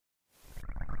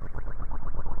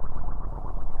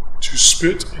to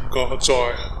Spit in God's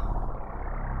Eye.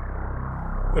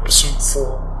 Episode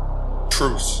 4.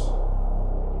 Truth.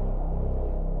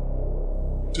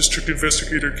 District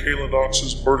Investigator Kayla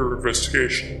Knox's murder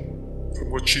investigation,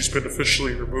 from which she's been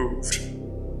officially removed,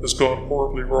 has gone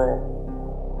horribly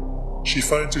wrong. She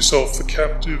finds herself the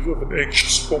captive of an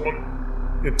anxious woman,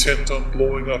 intent on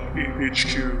blowing up Abe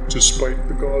HQ to spite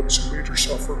the gods who made her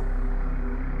suffer.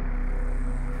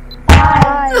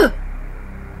 5,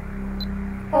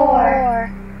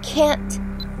 4, Can't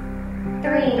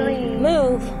 3,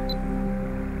 move.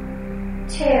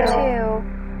 2,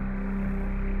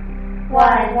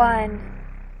 1.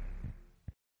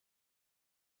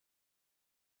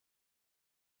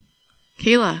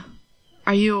 Kayla,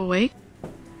 are you awake?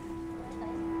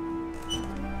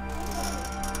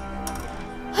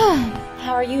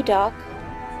 How are you, Doc?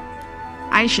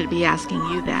 I should be asking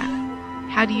you that.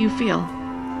 How do you feel?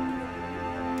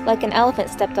 Like an elephant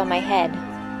stepped on my head.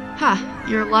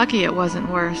 You're lucky it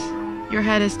wasn't worse. Your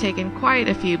head has taken quite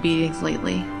a few beatings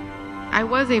lately. I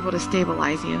was able to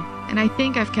stabilize you, and I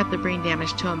think I've kept the brain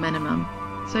damage to a minimum,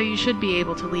 so you should be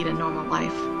able to lead a normal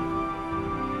life.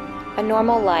 A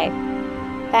normal life.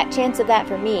 That chance of that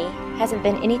for me hasn't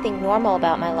been anything normal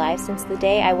about my life since the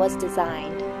day I was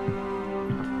designed.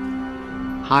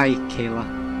 Hi, Kayla.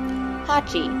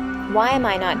 Hachi, why am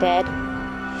I not dead?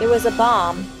 There was a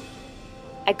bomb.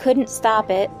 I couldn't stop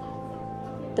it.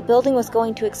 The building was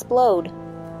going to explode.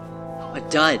 A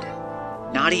dud.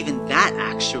 Not even that,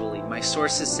 actually. My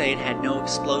sources say it had no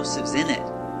explosives in it.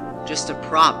 Just a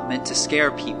prop meant to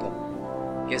scare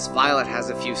people. Guess Violet has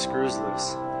a few screws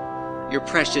loose. Your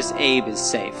precious Abe is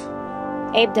safe.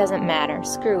 Abe doesn't matter.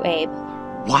 Screw Abe.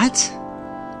 What?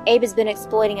 Abe has been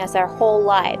exploiting us our whole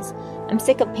lives. I'm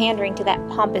sick of pandering to that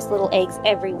pompous little egg's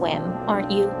every whim,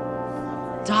 aren't you?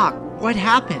 Doc, what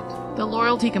happened? The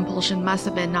loyalty compulsion must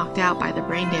have been knocked out by the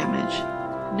brain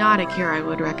damage. Not a cure I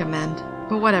would recommend,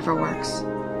 but whatever works.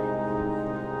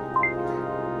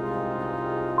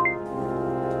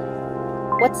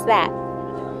 What's that?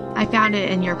 I found it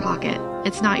in your pocket.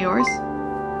 It's not yours?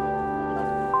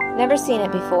 Never seen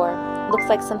it before. Looks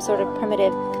like some sort of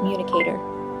primitive communicator.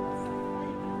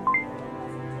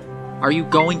 Are you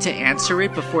going to answer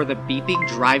it before the beeping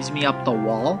drives me up the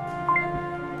wall?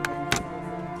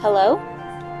 Hello?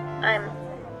 I'm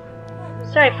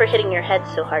sorry for hitting your head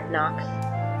so hard, Knox.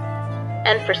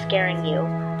 And for scaring you.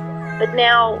 But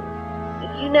now,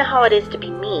 you know how it is to be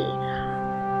me.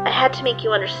 I had to make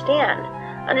you understand.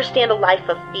 Understand a life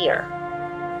of fear.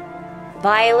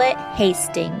 Violet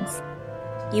Hastings.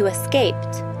 You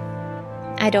escaped.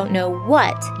 I don't know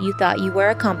what you thought you were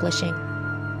accomplishing.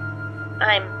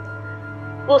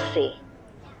 We'll see.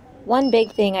 One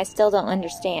big thing I still don't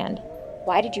understand.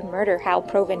 Why did you murder Hal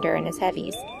Provender and his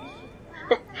heavies?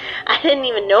 I didn't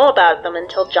even know about them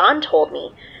until John told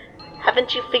me.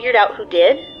 Haven't you figured out who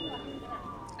did?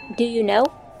 Do you know?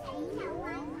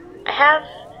 I have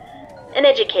an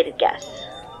educated guess.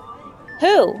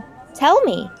 Who? Tell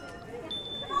me.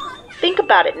 Think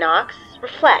about it, Knox.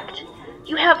 Reflect.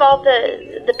 You have all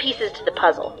the pieces to the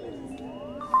puzzle.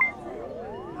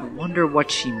 I wonder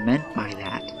what she meant by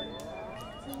that.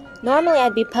 Normally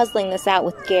I'd be puzzling this out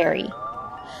with Gary.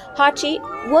 Hachi,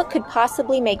 what could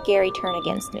possibly make Gary turn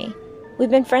against me? We've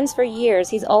been friends for years,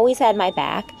 he's always had my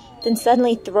back, then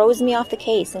suddenly throws me off the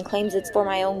case and claims it's for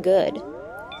my own good.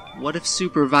 What if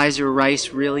Supervisor Rice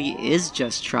really is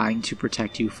just trying to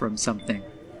protect you from something?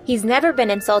 He's never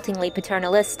been insultingly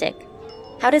paternalistic.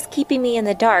 How does keeping me in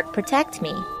the dark protect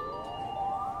me?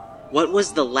 What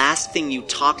was the last thing you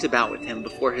talked about with him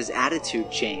before his attitude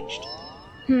changed?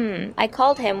 I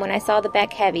called him when I saw the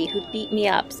Beck Heavy who'd beat me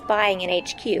up spying in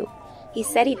HQ. He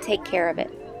said he'd take care of it.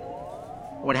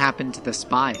 What happened to the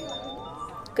spy?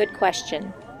 Good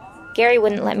question. Gary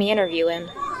wouldn't let me interview him.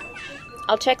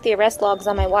 I'll check the arrest logs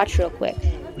on my watch real quick.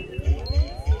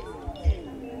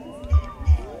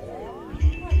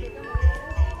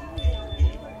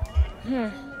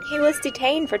 He was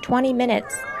detained for 20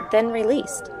 minutes, then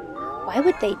released. Why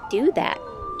would they do that?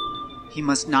 He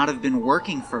must not have been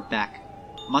working for Beck.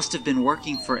 Must have been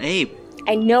working for Abe.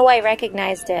 I know I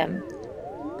recognized him.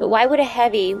 But why would a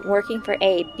heavy working for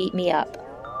Abe beat me up?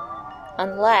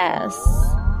 Unless...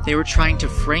 They were trying to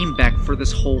frame Beck for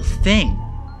this whole thing.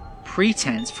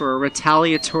 Pretense for a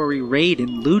retaliatory raid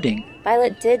and looting.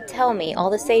 Violet did tell me all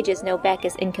the sages know Beck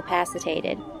is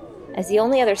incapacitated. As the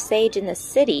only other sage in the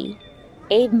city,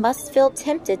 Abe must feel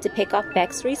tempted to pick off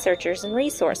Beck's researchers and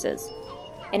resources.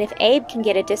 And if Abe can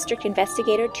get a district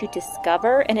investigator to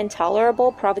discover an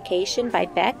intolerable provocation by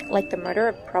Beck, like the murder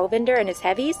of Provender and his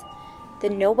heavies,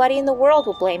 then nobody in the world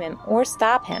will blame him or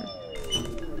stop him.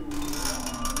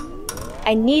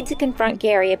 I need to confront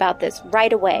Gary about this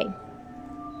right away.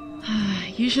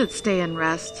 You should stay and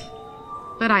rest.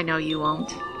 But I know you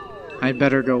won't. I'd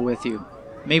better go with you.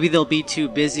 Maybe they'll be too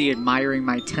busy admiring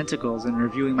my tentacles and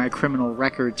reviewing my criminal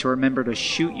record to remember to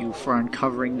shoot you for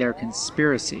uncovering their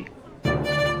conspiracy.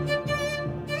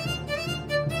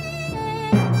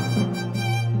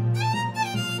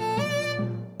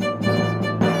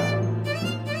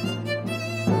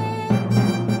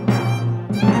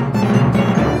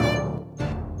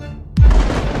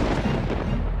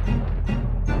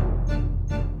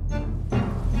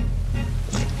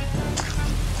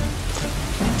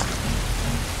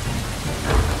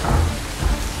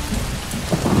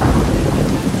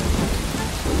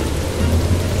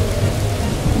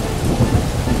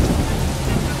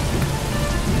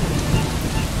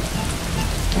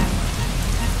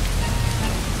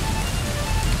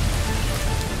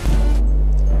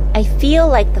 I feel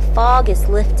like the fog is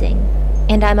lifting,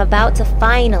 and I'm about to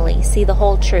finally see the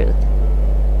whole truth.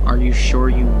 Are you sure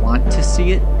you want to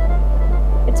see it?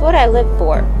 It's what I live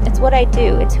for. It's what I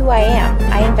do. It's who I am.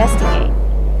 I investigate.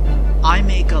 I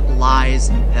make up lies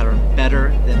that are better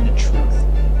than the truth.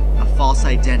 A false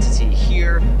identity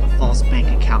here, a false bank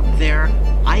account there.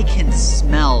 I can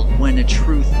smell when a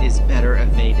truth is better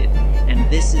evaded, and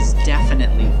this is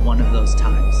definitely one of those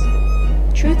times.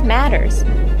 Truth matters.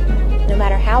 No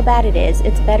matter how bad it is,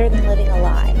 it's better than living a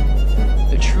lie.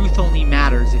 The truth only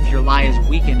matters if your lie is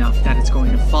weak enough that it's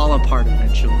going to fall apart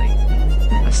eventually.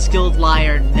 A skilled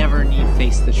liar never need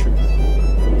face the truth.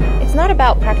 It's not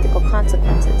about practical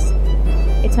consequences.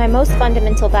 It's my most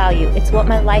fundamental value. It's what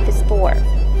my life is for.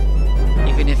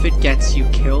 Even if it gets you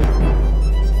killed?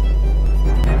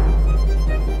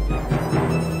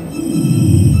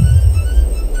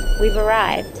 We've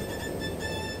arrived.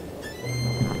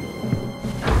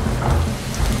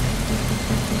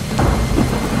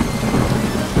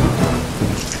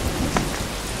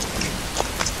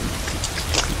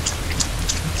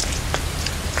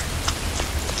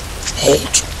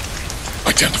 Halt.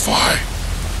 Identify.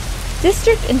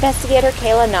 District Investigator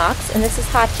Kayla Knox, and this is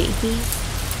Hachi.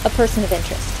 He's a person of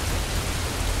interest.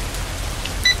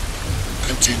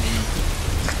 Continue.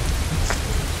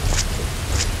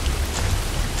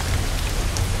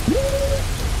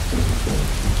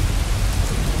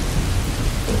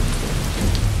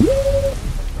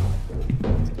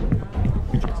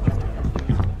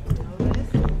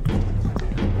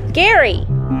 Gary!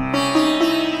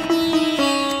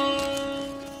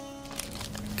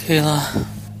 Kayla.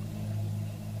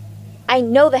 I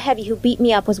know the heavy who beat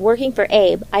me up was working for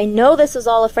Abe. I know this was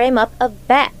all a frame-up of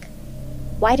Beck.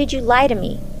 Why did you lie to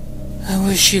me? I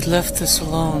wish you'd left this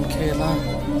alone,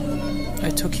 Kayla.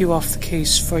 I took you off the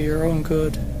case for your own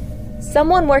good.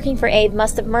 Someone working for Abe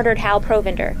must have murdered Hal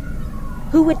Provender.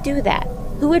 Who would do that?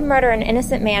 Who would murder an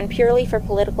innocent man purely for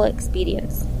political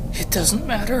expedience? It doesn't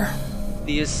matter.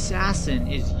 The assassin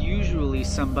is usually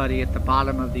somebody at the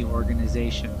bottom of the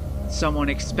organization. Someone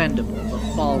expendable, the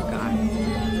fall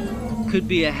guy. Could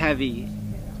be a heavy.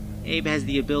 Abe has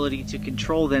the ability to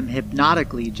control them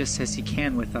hypnotically just as he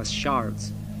can with us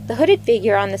shards. The hooded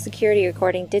figure on the security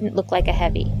recording didn't look like a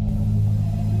heavy.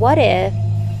 What if...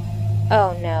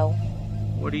 Oh no.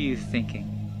 What are you thinking?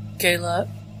 Kayla,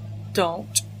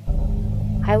 don't.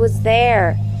 I was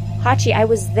there. Hachi, I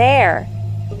was there.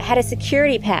 I had a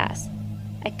security pass.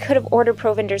 I could have ordered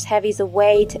Provender's heavies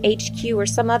away to HQ or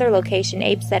some other location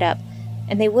Abe set up,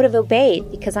 and they would have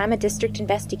obeyed because I'm a district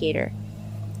investigator.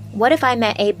 What if I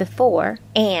met Abe before,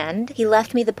 and he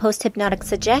left me the post-hypnotic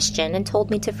suggestion and told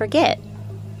me to forget?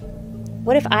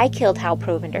 What if I killed Hal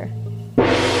Provender?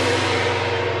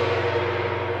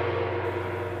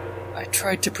 I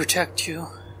tried to protect you.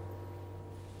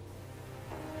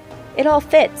 It all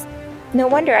fits. No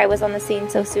wonder I was on the scene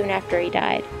so soon after he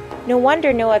died. No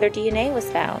wonder no other DNA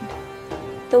was found.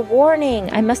 The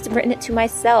warning! I must have written it to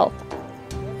myself.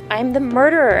 I'm the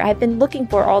murderer I've been looking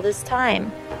for all this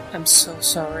time. I'm so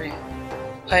sorry.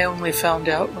 I only found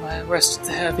out when I arrested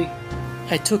the heavy.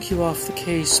 I took you off the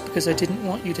case because I didn't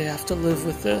want you to have to live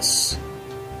with this,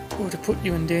 or to put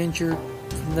you in danger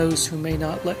from those who may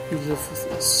not let you live with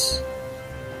this.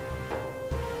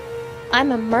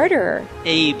 I'm a murderer.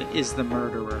 Abe is the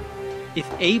murderer. If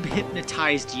Abe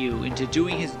hypnotized you into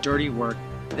doing his dirty work,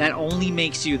 that only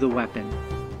makes you the weapon.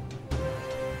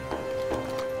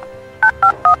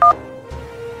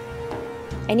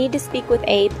 I need to speak with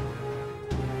Abe.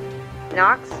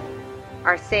 Knox,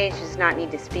 our sage does not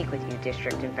need to speak with you,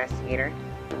 District Investigator.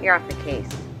 You're off the case.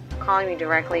 Calling me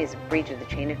directly is a breach of the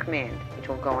chain of command, which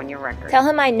will go on your record. Tell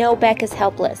him I know Beck is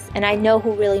helpless, and I know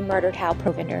who really murdered Hal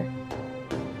Provender.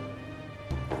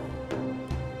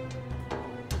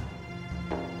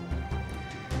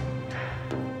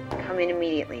 in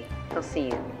immediately. He'll see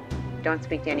you. Don't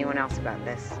speak to anyone else about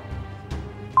this.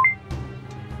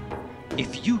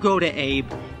 If you go to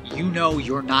Abe, you know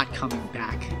you're not coming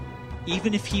back.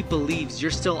 Even if he believes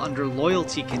you're still under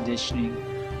loyalty conditioning,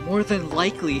 more than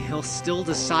likely he'll still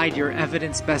decide your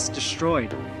evidence best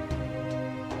destroyed.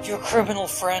 Your criminal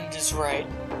friend is right.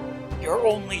 Your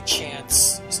only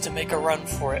chance is to make a run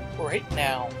for it right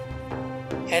now.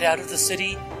 Head out of the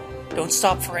city, don't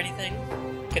stop for anything,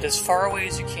 get as far away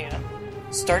as you can,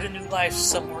 start a new life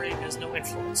somewhere Abe has no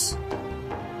influence.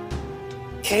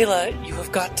 Kayla, you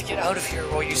have got to get out of here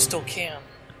while you still can.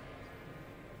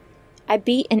 I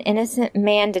beat an innocent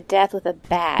man to death with a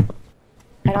bat.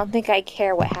 I don't think I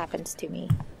care what happens to me.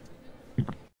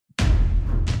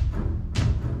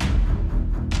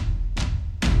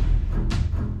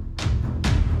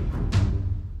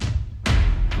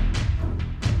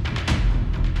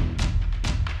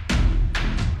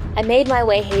 I made my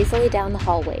way hazily down the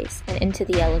hallways and into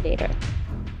the elevator.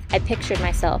 I pictured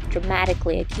myself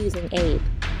dramatically accusing Abe.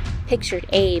 Pictured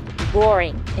Abe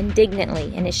roaring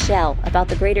indignantly in his shell about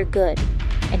the greater good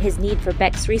and his need for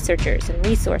Beck's researchers and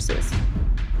resources.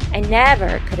 I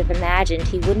never could have imagined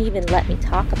he wouldn't even let me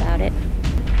talk about it.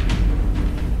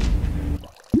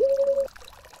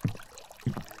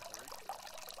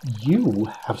 You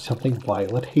have something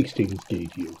Violet Hastings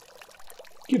gave you.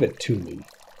 Give it to me.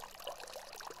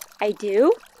 I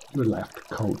do? Your left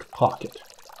coat pocket.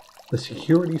 The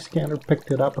security scanner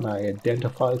picked it up and I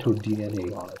identified her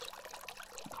DNA on it.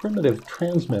 Primitive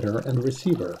transmitter and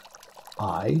receiver.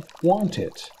 I want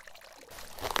it.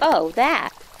 Oh,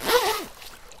 that.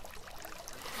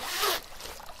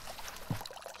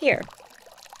 Here.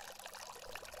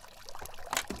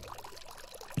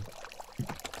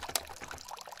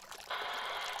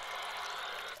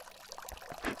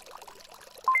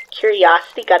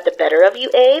 Curiosity got the better of you,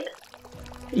 Abe?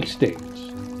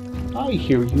 Hastings, I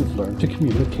hear you've learned to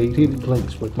communicate in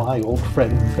blinks with my old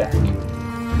friend Beck.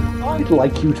 I'd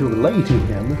like you to relay to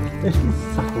him that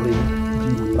his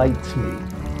suffering delights me,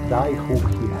 and I hope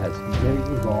he has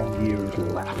many long years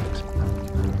left.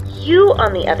 You,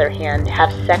 on the other hand,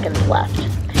 have seconds left.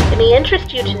 It may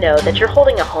interest you to know that you're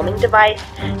holding a homing device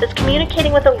that's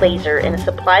communicating with a laser in a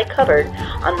supply cupboard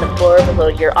on the floor below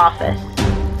your office.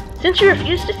 Since you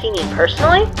refused to see me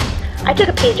personally, I took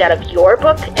a page out of your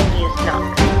book and used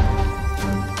Knox.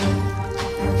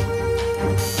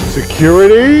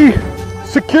 Security!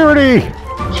 Security!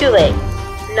 Too late.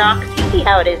 Knox, you see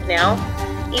how it is now?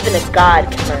 Even a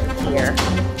god can learn fear.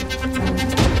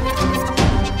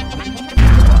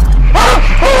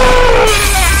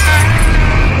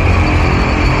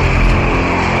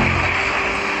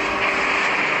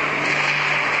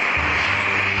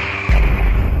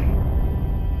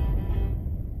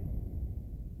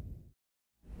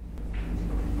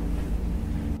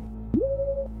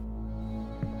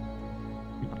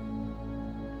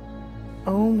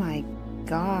 Oh my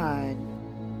god.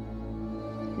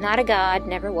 Not a god,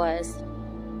 never was.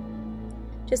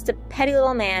 Just a petty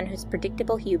little man whose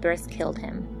predictable hubris killed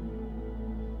him.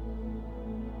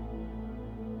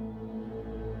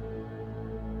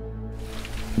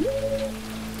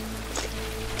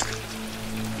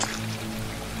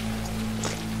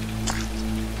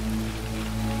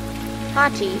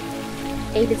 Hachi,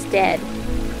 Abe is dead.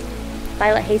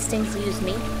 Violet Hastings used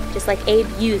me, just like Abe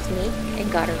used me,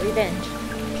 and got her revenge.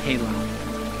 Kayla.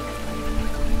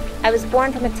 I was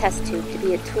born from a test tube to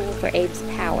be a tool for Abe's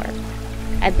power.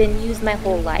 I've been used my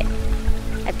whole life.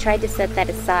 I've tried to set that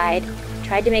aside,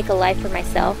 tried to make a life for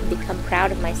myself and become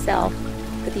proud of myself,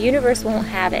 but the universe won't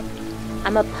have it.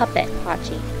 I'm a puppet,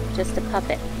 Hachi, just a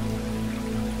puppet.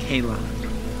 Kayla,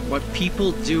 what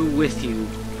people do with you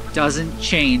doesn't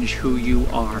change who you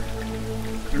are.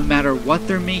 No matter what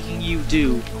they're making you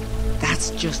do,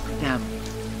 that's just them.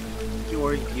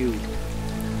 You're you.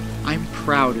 I'm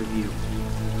proud of you.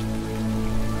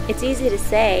 It's easy to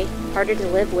say, harder to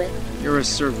live with. You're a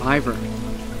survivor.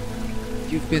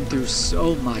 You've been through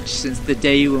so much since the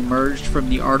day you emerged from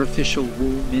the artificial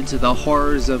womb into the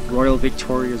horrors of Royal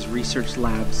Victoria's research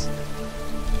labs.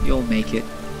 You'll make it.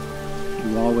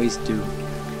 You always do.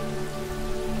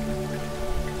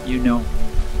 You know,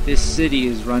 this city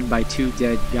is run by 2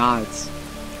 dead gods.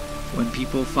 When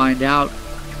people find out,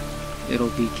 it'll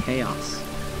be chaos.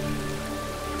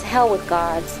 To hell with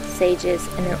gods, sages,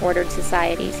 and their ordered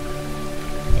societies.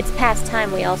 It's past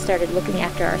time we all started looking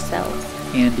after ourselves.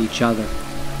 And each other.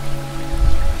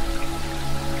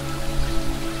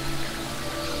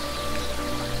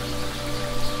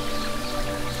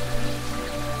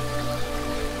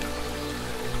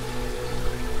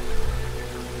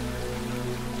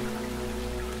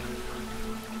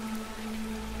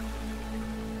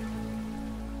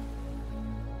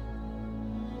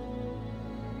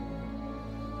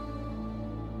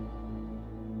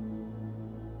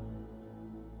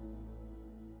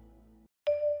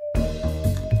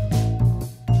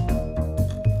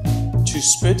 to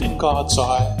Spit in God's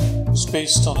Eye was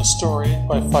based on a story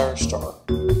by Firestar.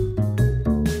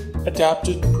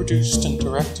 Adapted, produced, and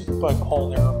directed by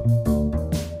Paul Niram.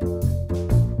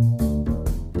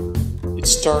 It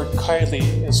starred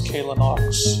Kylie as Kayla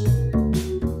Knox.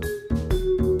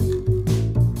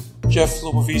 Jeff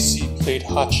Lovisi played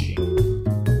Hachi.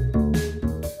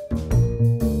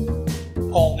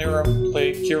 Paul Niram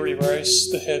played Gary Rice,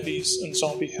 the Heavies, and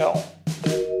Zombie Hell.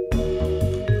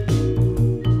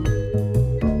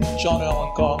 John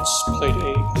Allen Gauntz played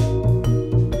Abe.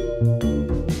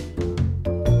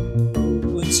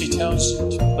 Lindsay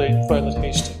Townsend played Violet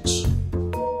Hastings.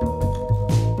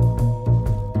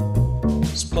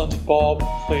 Splendid Bob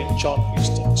played John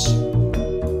Hastings.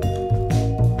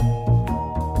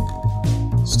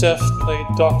 Steph played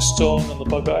Doc Stone and the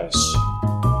Bug Eyes.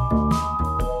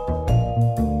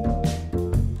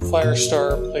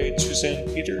 Firestar played Suzanne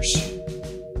Peters.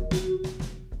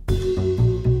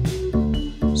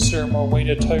 Sarah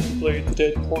Morwena Tigerblade the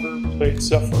Dead Porter played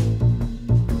Zephyr.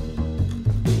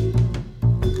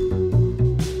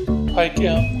 Pike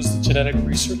M was the genetic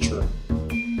researcher.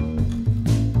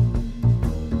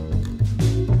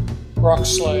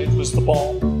 Rockslide was the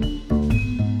bomb.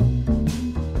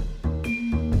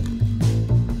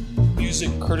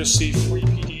 Music courtesy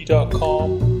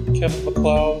FreePD.com, Kevin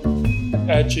MacLeod, and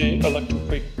Ajay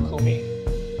Electric Kumi.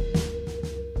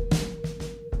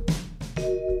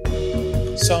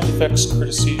 Sound effects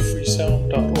courtesy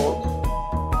freesound.org.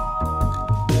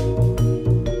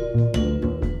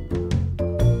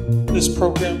 This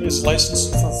program is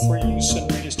licensed for free use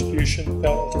and redistribution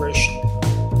without alteration.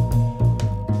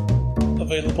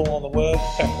 Available on the web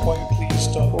at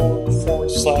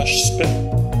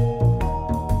quietplease.org/spit.